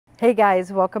Hey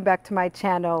guys, welcome back to my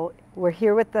channel. We're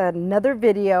here with another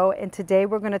video, and today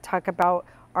we're going to talk about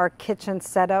our kitchen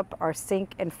setup, our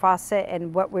sink and faucet,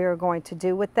 and what we're going to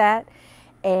do with that.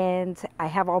 And I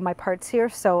have all my parts here,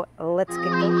 so let's get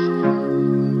going.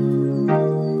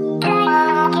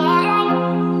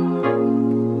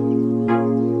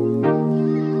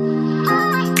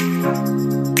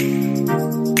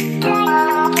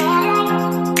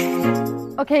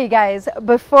 Okay guys,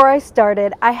 before I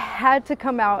started, I had to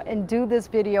come out and do this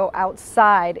video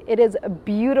outside. It is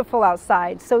beautiful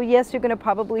outside. So yes, you're gonna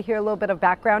probably hear a little bit of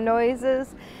background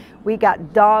noises. We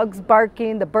got dogs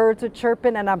barking, the birds are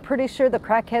chirping, and I'm pretty sure the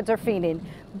crackheads are fiending.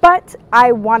 But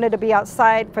I wanted to be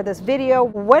outside for this video.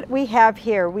 What we have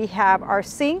here, we have our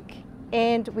sink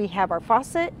and we have our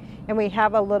faucet, and we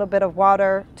have a little bit of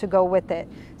water to go with it.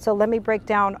 So let me break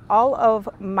down all of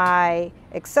my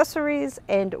accessories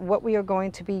and what we are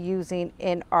going to be using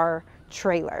in our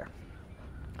trailer.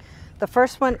 The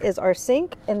first one is our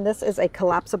sink, and this is a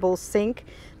collapsible sink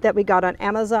that we got on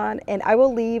Amazon, and I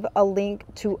will leave a link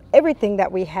to everything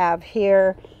that we have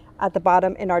here at the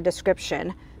bottom in our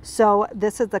description. So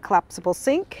this is the collapsible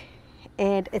sink,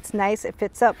 and it's nice, it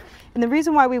fits up. And the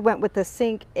reason why we went with the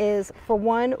sink is, for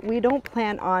one, we don't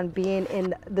plan on being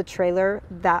in the trailer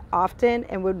that often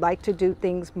and would like to do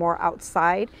things more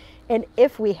outside. And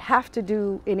if we have to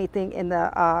do anything in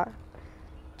the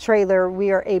trailer,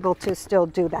 we are able to still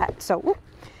do that.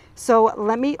 So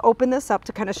let me open this up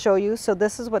to kind of show you. So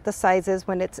this is what the size is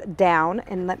when it's down,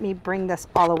 and let me bring this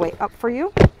all the way up for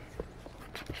you.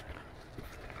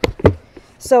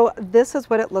 So this is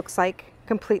what it looks like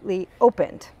completely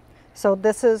opened. So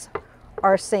this is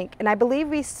our sink, and I believe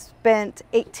we spent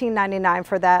 $18.99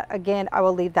 for that. Again, I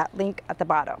will leave that link at the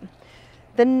bottom.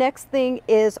 The next thing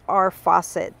is our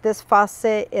faucet. This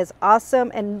faucet is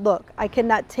awesome, and look, I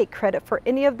cannot take credit for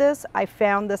any of this. I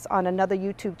found this on another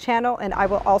YouTube channel, and I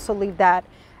will also leave that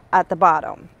at the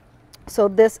bottom. So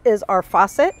this is our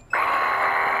faucet,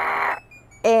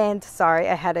 and sorry,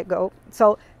 I had it go.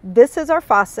 So this is our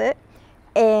faucet,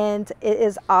 and it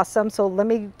is awesome. So let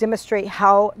me demonstrate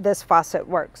how this faucet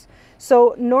works.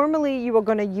 So normally you are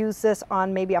going to use this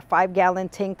on maybe a 5-gallon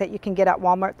tank that you can get at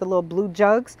Walmart, the little blue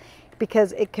jugs,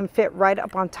 because it can fit right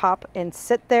up on top and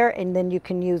sit there, and then you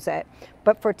can use it.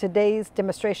 But for today's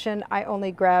demonstration, I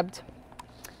only grabbed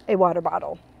a water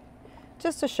bottle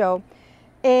just to show.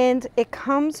 And it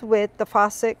comes with, the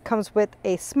faucet comes with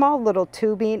a small little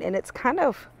tubing, and it's kind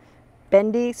of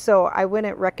bendy, so I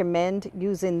wouldn't recommend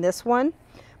using this one.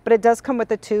 But it does come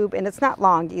with a tube, and it's not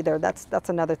long either. That's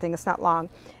another thing, it's not long.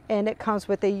 And it comes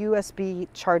with a USB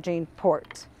charging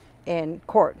port and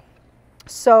cord.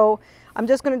 So I'm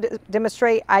just going to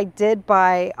demonstrate. I did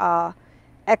buy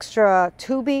extra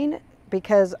tubing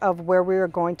because of where we were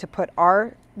going to put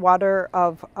our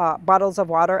bottles of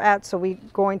water at. So we're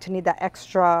going to need that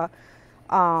extra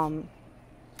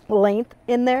length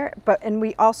in there, and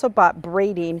we also bought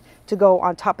braiding to go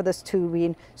on top of this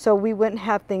tubing, so we wouldn't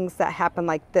have things that happen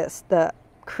like this, the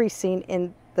creasing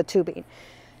in the tubing.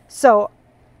 So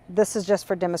this is just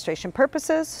for demonstration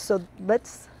purposes. So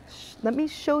let me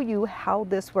show you how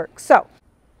this works. So,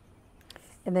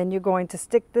 and then you're going to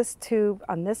stick this tube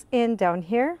on this end down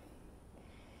here,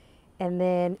 and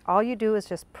then all you do is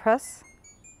just press,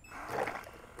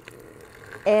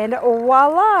 and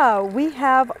voila, we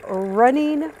have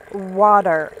running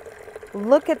water.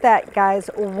 Look at that,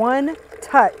 guys. One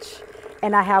touch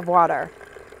and I have water.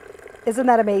 Isn't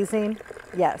that amazing?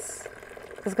 Yes.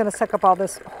 It's going to suck up all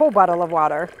this whole bottle of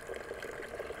water.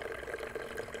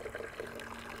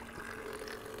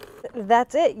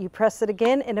 That's it. You press it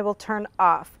again and it will turn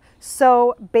off.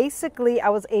 So basically I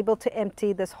was able to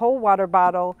empty this whole water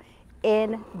bottle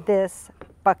in this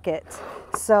bucket.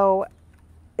 So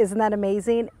isn't that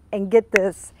amazing? And get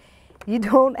this, you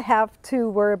don't have to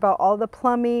worry about all the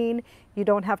plumbing. You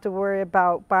don't have to worry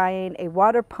about buying a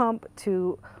water pump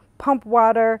to pump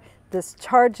water. This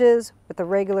charges with a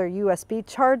regular USB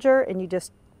charger, and you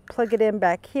just plug it in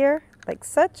back here like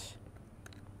such,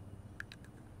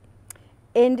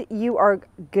 and you are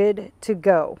good to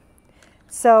go.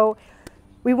 So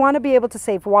we want to be able to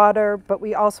save water, but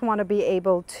we also want to be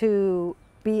able to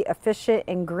be efficient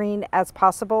and green as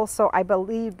possible. So I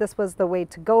believe this was the way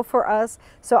to go for us.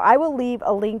 So I will leave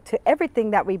a link to everything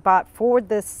that we bought for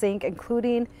this sink,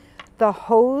 including the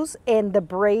hose and the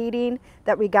braiding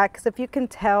that we got, because if you can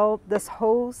tell, this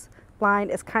hose line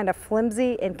is kind of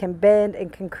flimsy and can bend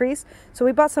and can crease. So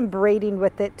we bought some braiding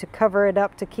with it to cover it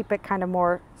up, to keep it kind of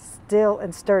more still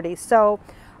and sturdy. So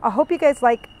I hope you guys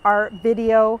like our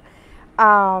video.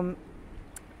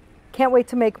 Can't wait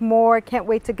to make more. Can't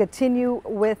wait to continue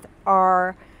with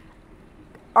our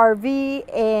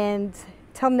RV. And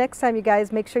till next time, you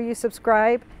guys, make sure you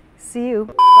subscribe. See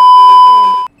you.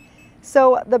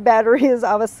 So the battery is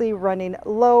obviously running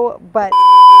low, but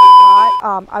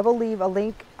I will leave a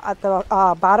link at the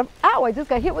bottom. Ow, I just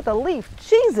got hit with a leaf.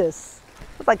 Jesus,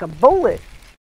 it's like a bullet.